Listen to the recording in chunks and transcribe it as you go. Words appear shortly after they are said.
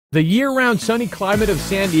The year-round sunny climate of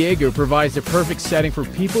San Diego provides the perfect setting for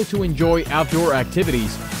people to enjoy outdoor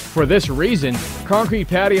activities. For this reason, concrete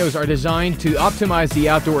patios are designed to optimize the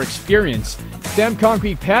outdoor experience. Stamped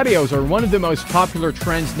concrete patios are one of the most popular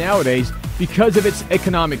trends nowadays because of its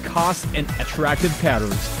economic cost and attractive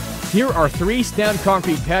patterns. Here are 3 stamped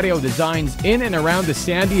concrete patio designs in and around the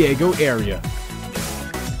San Diego area.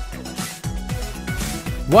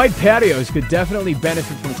 White patios could definitely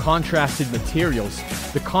benefit from contrasted materials.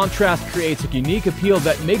 The contrast creates a unique appeal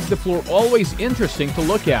that makes the floor always interesting to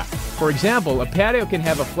look at. For example, a patio can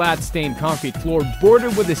have a flat stained concrete floor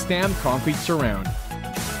bordered with a stamped concrete surround.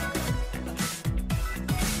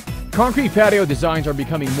 Concrete patio designs are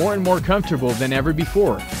becoming more and more comfortable than ever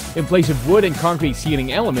before. In place of wood and concrete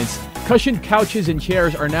seating elements, cushioned couches and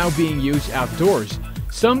chairs are now being used outdoors.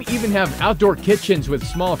 Some even have outdoor kitchens with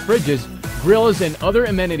small fridges, grills, and other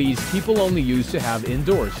amenities people only use to have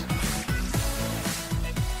indoors.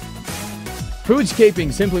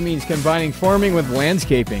 Foodscaping simply means combining farming with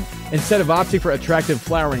landscaping. Instead of opting for attractive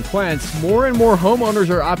flowering plants, more and more homeowners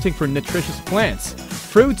are opting for nutritious plants.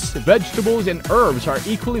 Fruits, vegetables, and herbs are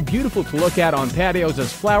equally beautiful to look at on patios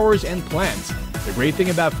as flowers and plants. The great thing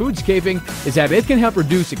about foodscaping is that it can help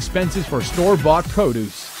reduce expenses for store-bought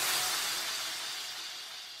produce.